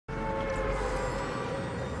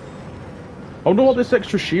I wonder what this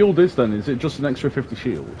extra shield is then. Is it just an extra 50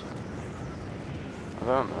 shield? I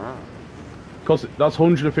don't know. Because that's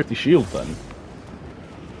 150 shield then.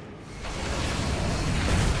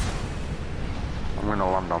 I'm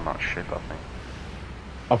gonna land on that ship, I think.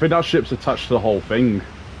 I think that ship's attached to the whole thing.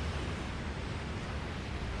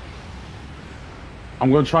 I'm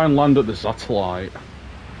going to try and land at the satellite.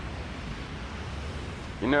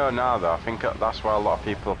 You know now though, I think that's why a lot of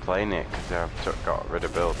people are playing it, because they've got rid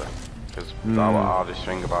of building. Because that was the hardest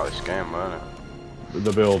thing about this game, weren't it?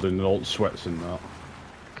 The building, and all the sweats in that.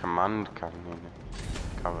 Command cannon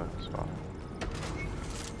cover as well.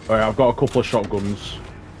 Alright, I've got a couple of shotguns.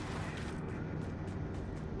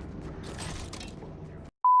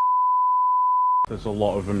 There's a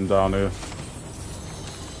lot of them down here.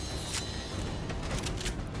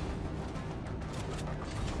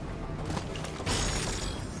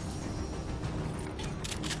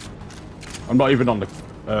 I'm not even on the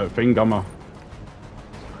thing, am I?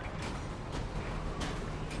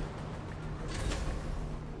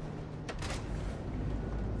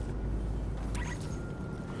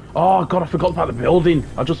 Oh god, I forgot about the building.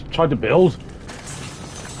 I just tried to build.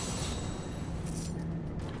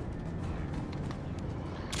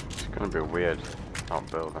 It's gonna be weird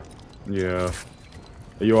not building. Yeah.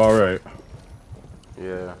 Are you alright?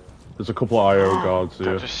 Yeah. There's a couple of IO guards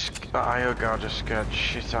here. That IO guard just scared the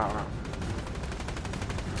shit out of me.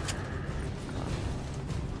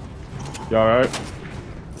 You alright?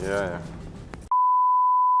 Yeah.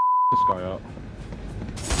 This guy up.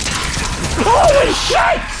 Holy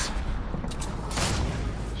shit!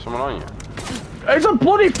 Someone on you? It's a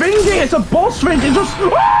bloody thingy! It's a boss thing! It just...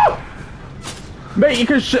 Ah! Mate, you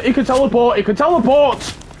can teleport! You can teleport!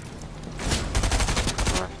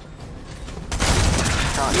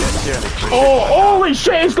 Can't get to you. Oh, holy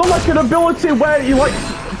shit! It's got like an ability where you like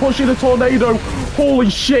push in a tornado. Holy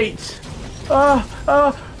shit!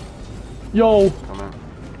 Yo. Come in.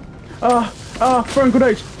 Throwing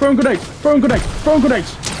grenades! Throwing grenades! Throwing grenades! Throwing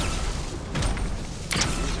grenades!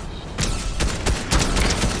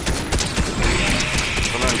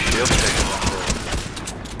 Come on, shield taker.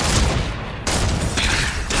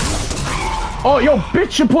 Oh, yo,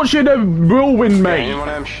 bitch! You push in a whirlwind, mate. Anyone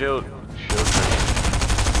have shield takers?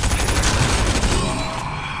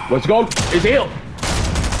 Where's it gone? It's here.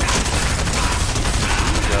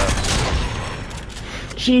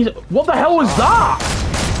 Jeez, what the hell is that?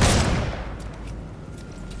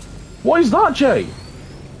 What is that, Jay?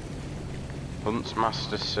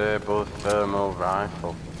 Huntsmaster Sable Thermal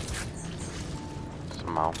Rifle. It's a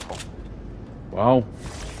mouthful. Wow.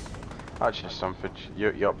 Actually, something.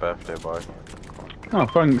 Your birthday, boy. Oh,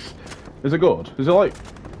 thanks. Is it good? Is it like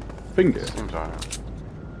finger? Seems alright.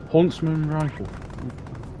 Huntsman rifle.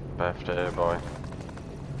 Birthday, boy.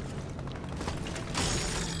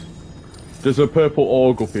 There's a purple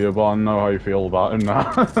org up here, but I know how you feel about him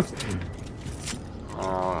now.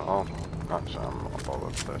 Oh, actually, I'm not bothered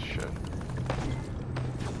with this shit.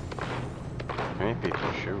 How many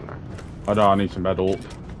people shooting? I know, I need some medal up.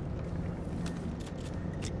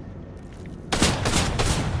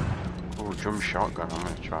 Oh, drum shotgun, I'm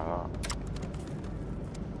gonna try that.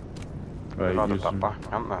 Right, They've added use that them. back,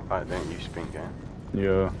 haven't they? That didn't use spin game.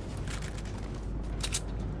 Yeah.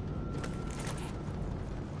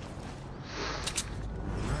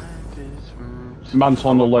 Man's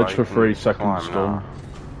on the ledge for 3 seconds done.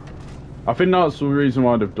 I think that's the reason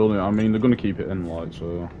why they've done it. I mean, they're gonna keep it in, like,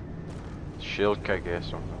 so. Shield keg here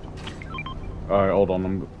somewhere. Alright, hold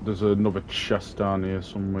on. There's another chest down here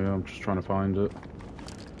somewhere. I'm just trying to find it.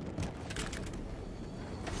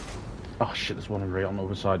 Oh shit, there's one right on the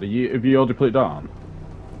other side. Have you already put it down?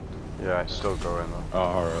 Yeah, it's still going though. Oh,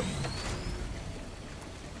 alright.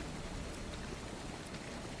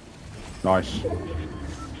 Nice.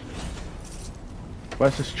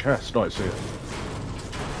 Where's this chest? Oh, it's here.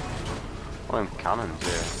 One of them cannons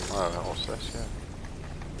here. Oh, what's this? Yeah.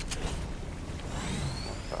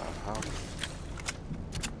 What the hell?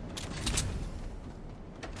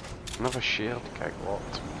 Another shield keg, what?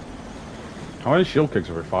 How many shield kegs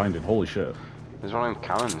have we finding? Holy shit. There's one of them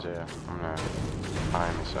cannons here. I'm gonna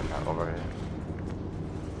find and send that over here.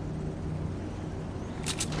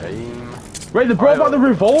 Aim. Wait, they brought back the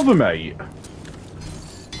revolver, mate.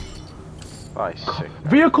 That is sick.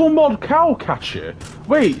 Vehicle mod cow catcher.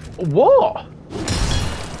 Wait, what?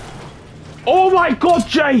 Oh my god,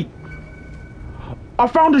 Jay! I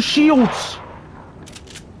found a shield.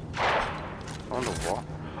 I wonder what?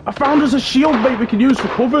 I found us a shield, mate. We can use for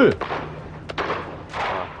cover.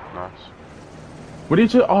 Oh, nice. We need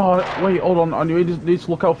to. Oh, wait, hold on. I need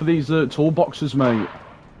to look out for these toolboxes, mate.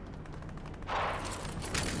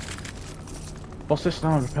 What's this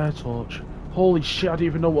now? Repair torch. Holy shit, I didn't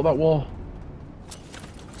even know what that was.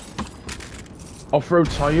 Off-road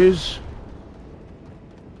tyres.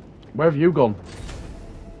 Where have you gone?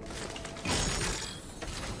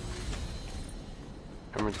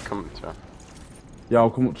 Can we come to? Yeah, I'll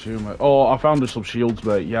come up to you, mate. Oh, I found us some shields,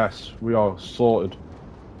 mate. Yes, we are sorted.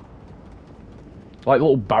 Like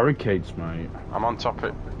little barricades, mate. I'm on top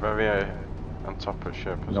of it, on top of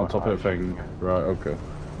ship. You're on top of the thing. Right, okay.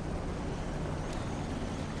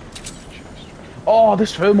 Oh,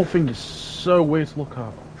 this thermal thing is so weird to look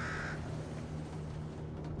at.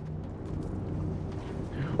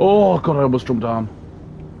 Oh god, I almost jumped down.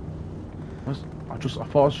 I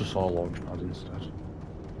thought I just saw a launch pad instead.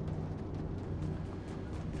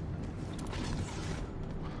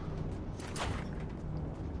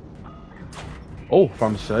 Oh,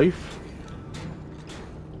 found a safe.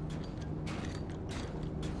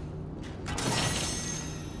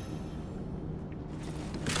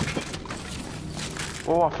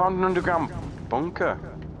 Oh, I found an underground bunker.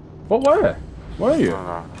 What, where? Where are you?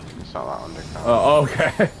 No, it's not that underground. Oh,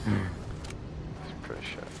 okay. It's pretty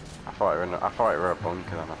shit. I thought it were a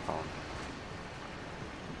bunker, then I found.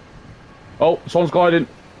 Oh, someone's gliding.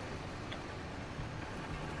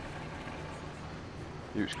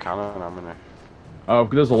 Use cannon ammunition. Oh,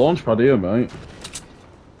 there's a launch pad here, mate.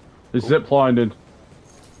 There's zip lining.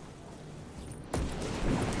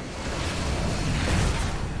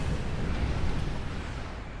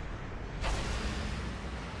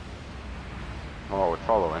 Oh, we're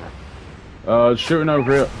following it. Shooting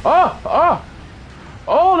over here. Ah!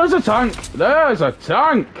 Oh, there's a tank! There's a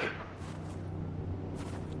tank!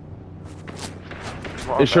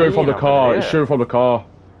 It's shooting from the car. It's shooting from the car.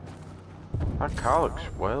 That car looks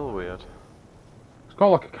well weird. It's got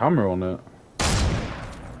like a camera on it.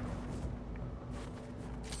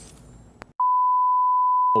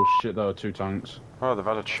 Oh shit, there are two tanks. Oh, they've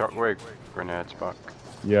added shockwave grenades back.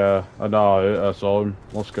 Yeah, I know, I saw him.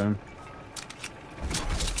 Last game.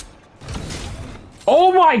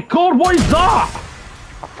 Oh my god, what is that?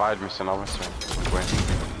 I fired Mr. Novice.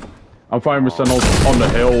 I'm firing Mr. Novice on the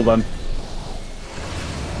hill then.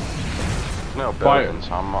 There's no buildings,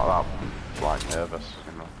 so I'm not that like nervous,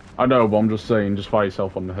 you know. I know, but I'm just saying, just fire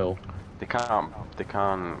yourself on the hill. They can't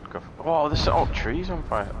go. Oh, there's trees on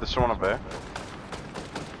fire. There's someone up there.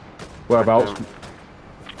 Whereabouts?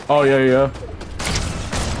 Oh yeah.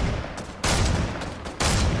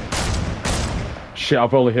 Shit,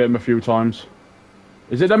 I've only hit him a few times.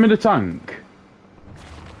 Is it them in the tank?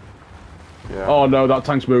 Yeah. Oh no, that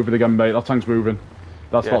tank's moving again, mate. That tank's moving.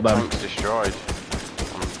 That's not them. Tank's destroyed.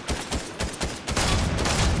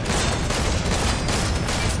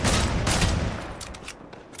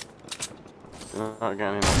 Not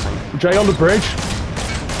getting anything. Jay on the bridge.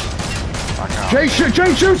 I can't. Jay shoot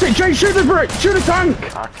it! Jay shoot the bridge! Shoot the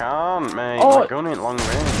tank! I can't, mate. Oh. My gun ain't long range.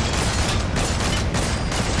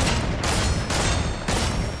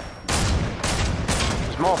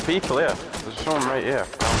 There's more people here. There's someone right here.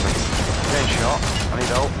 I'm getting shot. I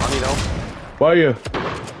need help. Where are you?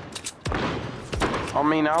 On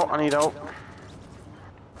me now. I need help.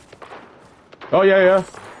 Oh yeah.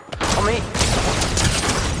 On me.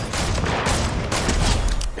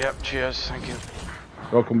 Yep, cheers. Thank you.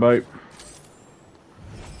 Welcome, mate.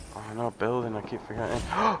 Oh, no building. I keep forgetting.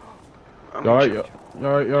 Alright.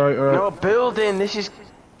 No building. This is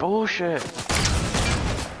bullshit.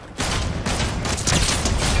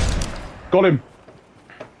 Got him.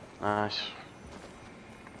 Nice.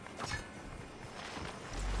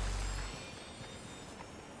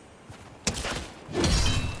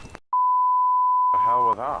 The hell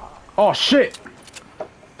was that? Oh shit!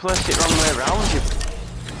 Placed it wrong way around, you.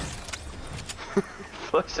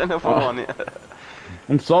 Placed another one here.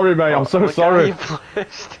 I'm sorry, mate. I'm so sorry. You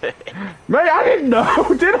placed it. Mate, I didn't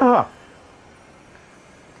know, did I?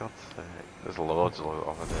 God's sake. There's loads of loot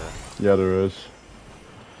over there. Yeah, there is.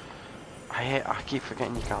 I keep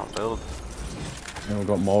forgetting you can't build. Yeah, we've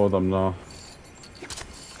got more of them now.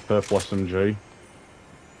 Perf SMG.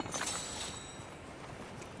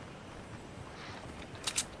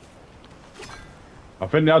 I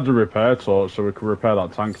think they had the repair torch, so we could repair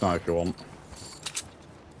that tank now if you want.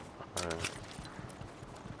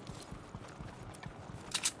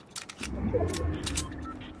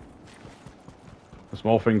 There's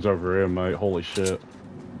more things over here, mate. Holy shit.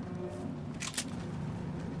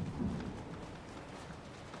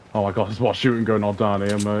 Oh my god, there's more shooting going on down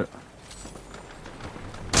here, mate.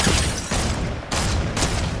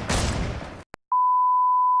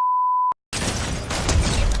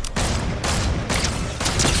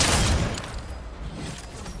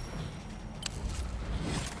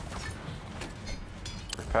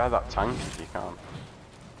 Repair that tank if you can.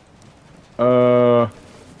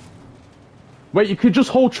 Wait, you could just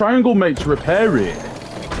hold triangle, mate, to repair it.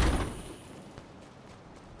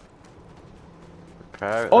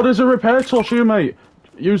 Repair it? Oh, there's a repair torch here, mate.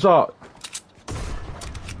 Use that.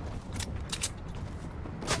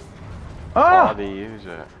 Ah! How do you use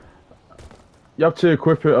it? You have to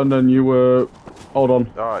equip it and then you, hold on.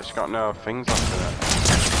 Oh, it's got no things after it.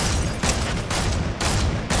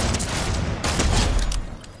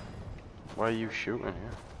 Where are you shooting here?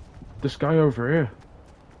 This guy over here.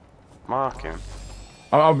 Mark him.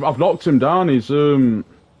 I've knocked him down. He's somewhere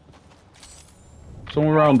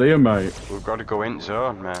around here, mate. We've got to go in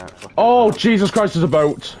zone, mate. Oh, Jesus Christ! There's a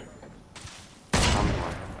boat.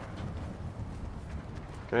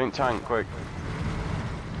 Get in tank, quick.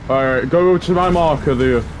 Alright, go over to my marker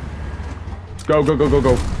there. Go, go, go, go,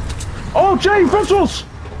 go. Oh, Jay, in front of us!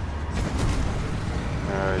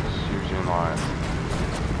 It's using like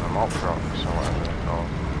the mop rocks or whatever they're called.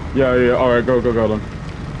 Yeah, yeah, alright, go, go, go then.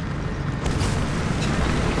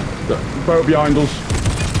 The boat behind us.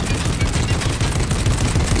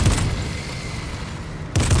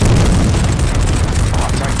 Oh, I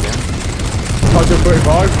tagged him. Tagged him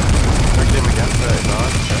 35. Tagged him again,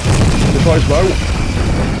 35. This way's low.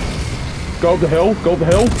 Go up the hill, go up the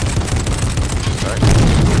hill.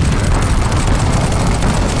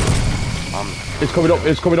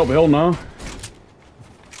 It's coming up the hill now.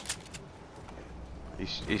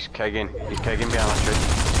 He's kegging behind the tree.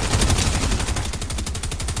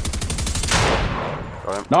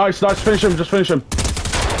 Got him. Nice, nice, finish him, just finish him.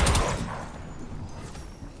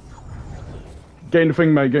 Gain the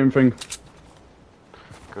thing, mate, gain the thing.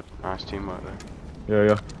 Good, nice teamwork there. Yeah,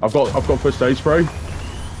 yeah. I've got first aid spray.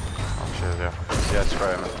 Oh, cheers, yeah. Yeah,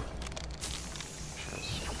 spray him. Cheers.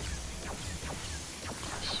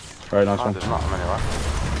 Very nice one. There's not many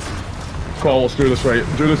left. Cool, let's do this, mate.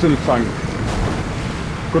 Do this in the tank.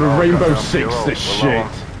 Got a Rainbow Six, this shit.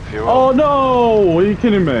 Oh no! Are you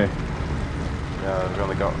kidding me? Yeah, we've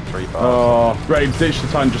only got 3 bars. Oh, right, ditch the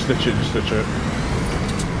tank, just ditch it, just ditch it.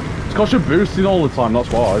 It's because you're boosting all the time, that's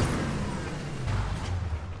why.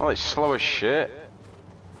 Oh, it's slow as shit.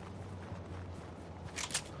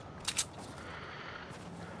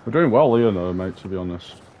 We're doing well here, though, mate, to be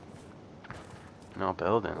honest. No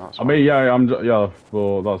building, that's I mean, yeah,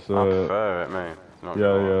 well, that's, I prefer it, mate.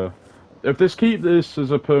 Yeah, yeah. If keep this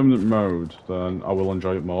as a permanent mode, then I will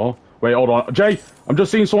enjoy it more. Wait, hold on. Jay, I'm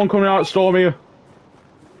just seeing someone coming out of storm here.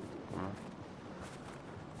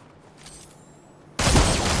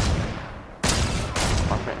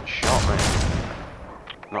 I'm getting shot, mate.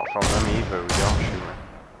 Not from them either, with your shooting.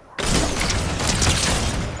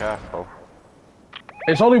 Careful.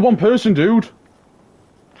 It's only one person, dude.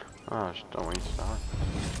 Oh, I just don't want you to die.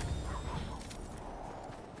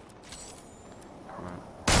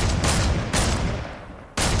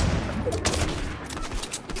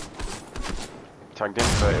 Tagged in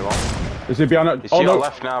 31. Is he behind that? He's Oh to your no!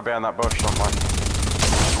 left now, behind that bush somewhere.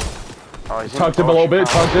 Oh, he's Tagged him a little bit,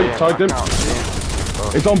 tagged him.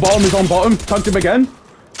 He's on bottom, tagged him again.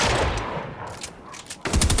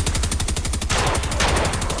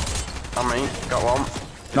 I mean, got one.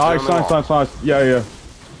 Nice. Yeah, yeah.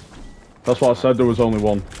 That's what I said, there was only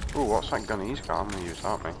one. Ooh, what's that gun he's got? I'm gonna use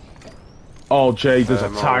that, mate. Oh, Jay, there's a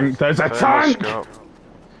tank, there's a tank!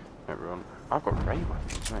 Everyone. I've got ray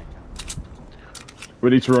weapons, mate. We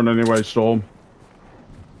need to run anyway, Storm.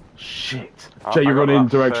 Shit. Jay, you're running in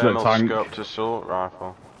direction of the tank. Scoped assault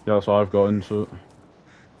rifle. Yeah, that's what I've got into it.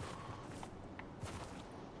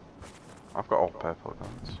 I've got all purple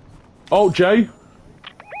guns. Oh, Jay!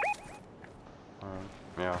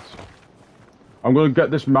 Yeah, so. I'm gonna get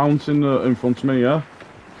this mountain in front of me, yeah?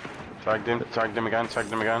 Tagged him again.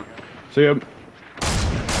 See him.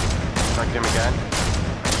 Tagged him again.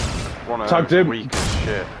 One of Tagged him. Weak as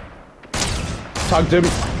shit. Tagged him.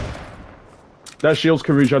 Their shields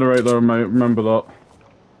can regenerate though, mate. Remember that.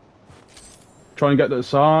 Try and get to the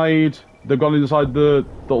side. They've gone inside the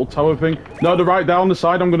little tower thing. No, they're right down the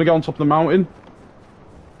side. I'm gonna get on top of the mountain.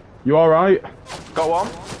 You alright? Got one.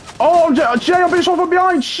 Oh, Jay, I'm being shot from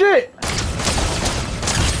behind. Shit!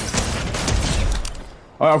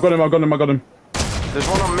 Alright, I've got him. There's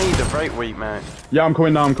one on me, they're very weak, mate. Yeah, I'm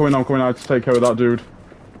coming now. I have to take care of that dude.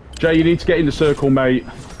 Jay, you need to get in the circle, mate.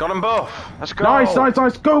 Got them both. Let's go. Nice.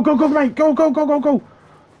 Go, mate. Go. Got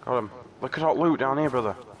him. Look at that loot down here,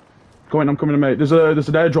 brother. I'm coming in, mate. There's an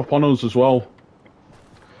airdrop on us as well.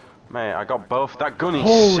 Mate, I got both. That gun is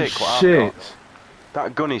Holy sick. What shit. I've got.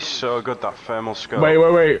 That gun is so good, that thermal scope.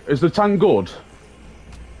 Wait. Is the tank good?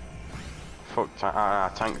 Fuck,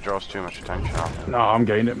 tank draws too much attention. No, I'm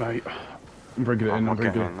getting it, mate. I'm bringing it in. I'm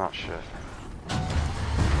getting that shit.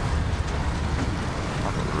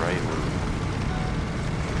 I've got great loot.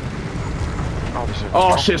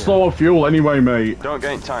 Oh shit, slow on fuel anyway, mate. Don't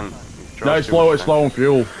get in tank. No, it's slow on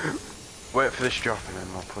fuel. Wait for this drop and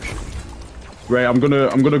then we'll push it. Right, I'm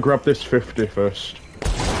gonna grab this 50 first.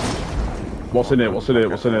 What's in it? What's in it?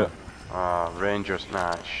 What's in it? Rangers.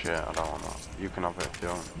 Nah, shit. I don't want that. You can have it if you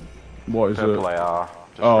want. What is Purple it? AR.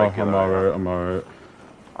 Just Oh, regular I'm alright. AR. I'm alright.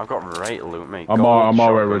 I've got great loot, mate. I'm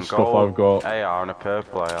alright with stuff I've got. AR and a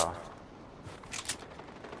purple AR.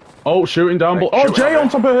 Oh, shooting down below. Right, Oh, Jay on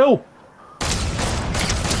top of the hill.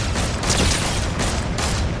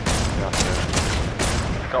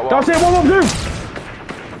 That's it. One of them.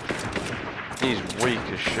 He's weak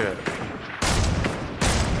as shit.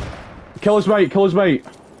 Kill his mate. Kill his mate.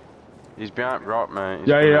 He's behind rock, mate. He's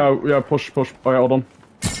Yeah. Push. Alright, hold on.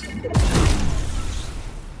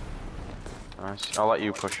 Nice. I'll let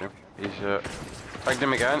you push him. He's tagged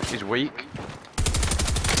him again. He's weak.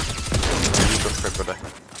 He's good for it, buddy.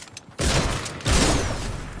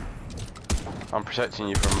 I'm protecting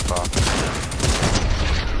you from afar.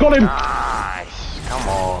 Got him. Nice. Come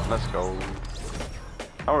on, let's go.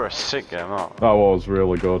 That was a sick game, that. That was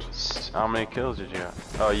really good. How many kills did you get?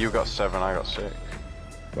 Oh, you got 7, I got 6.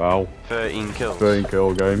 Wow. 13 kills. 13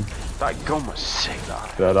 kill game. That gun was sick,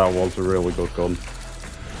 that. Yeah, that was a really good gun.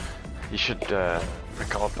 You should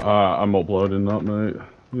record that. I'm uploading that, mate.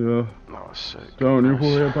 Yeah. That was sick. Don't you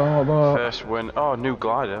worry about that. First win. Oh, new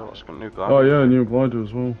glider. What's got new glider? Oh yeah, new glider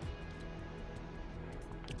as well.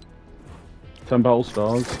 10 battle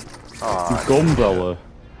stars. Oh, Gunbella.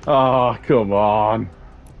 Ah, come on.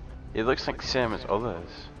 it looks like the same as others.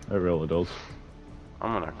 It really does.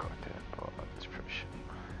 I'm gonna equip it, but it's pretty shit.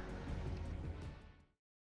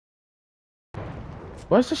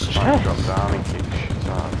 Where's this Drop chest? down and kick shit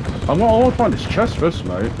out. I want to find this chest first,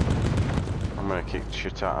 mate. I'm gonna kick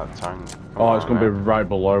shit out of the tank. Oh, it's gonna be right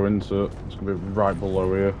below, isn't it? It's gonna be right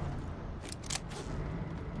below here.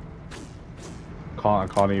 I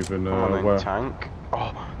can't even. Where? Tank.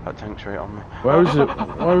 Oh, that tank's right on me. Where is it?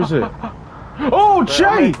 Where is it? Oh,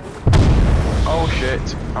 Jay! Oh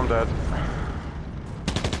shit, I'm dead.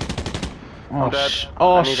 Oh, I'm dead.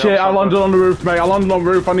 oh shit! I landed on the roof, mate. I landed on the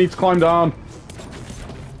roof. I need to climb down.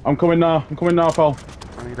 I'm coming now. I'm coming now, pal.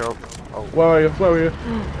 I need help. Oh. Where are you? Where are you?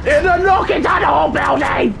 They're knocking down the whole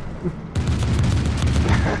building!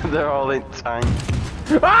 They're all in tank.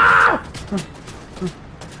 Ah!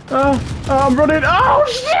 I'm running. Oh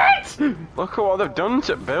shit! Look at what they've done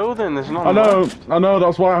to building. There's none I know. left. I know.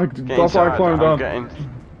 That's why I climbed down.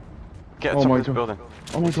 Get Oh top my of this God. building.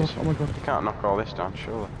 Oh my god. Oh my god. You can't knock all this down,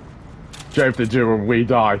 surely. Jay, if they do and we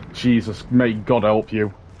die, Jesus, may God help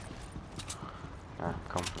you. Ah,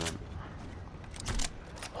 confident.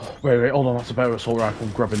 Wait, hold on. That's a better assault rifle.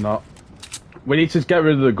 I'm grabbing that. We need to get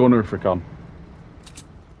rid of the gunner if we can.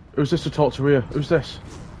 Who's this to talk to here? Who's this?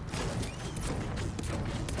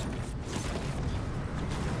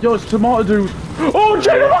 Yo, it's Tomato Dude. Oh,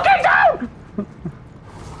 Jay, they're looking down!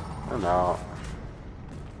 Oh no.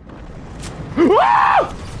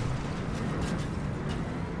 Ah!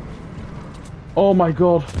 Oh my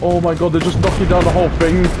god, they're just knocking down the whole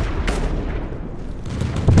thing.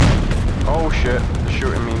 Oh shit, they're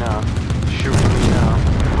shooting me now. They're shooting me now.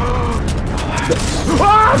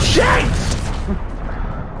 Oh shit!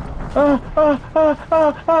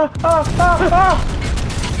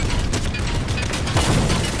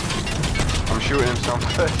 I'm shooting him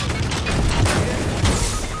something.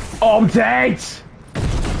 Oh, I'm dead!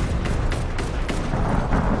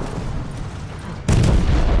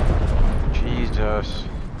 Jesus.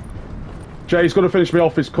 Jay's gonna finish me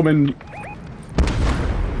off, he's coming.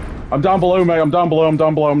 I'm down below, mate, I'm down below.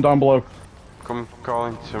 Come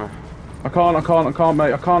calling to me. I can't,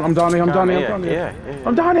 mate, I can't, I'm down here. Yeah.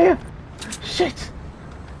 I'm down here! Shit!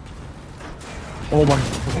 Oh my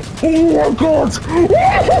god! Oh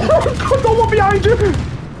my god, no one behind you!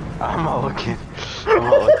 I'm not looking. I'm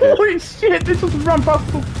not looking. Holy shit, this just ran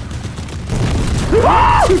past us!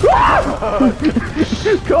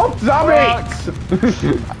 God damn it!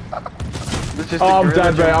 Oh, I'm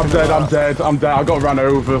dead, mate, I'm dead. I got ran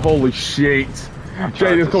over, holy shit.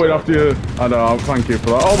 Jay is coming after you. I know, thank you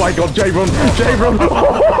for that. Oh my god, Jay run!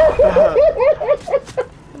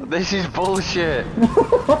 This is bullshit.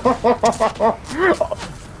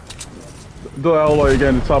 The hell are you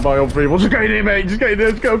getting attacked by other people? Just get in here, mate. Just get in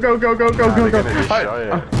there. Go. They're gonna just shot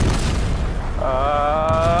you.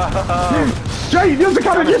 Jay, use the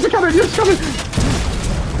cannon.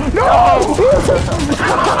 No!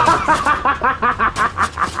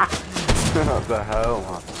 What the hell,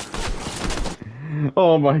 man?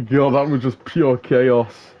 Oh my god, that was just pure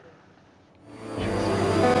chaos.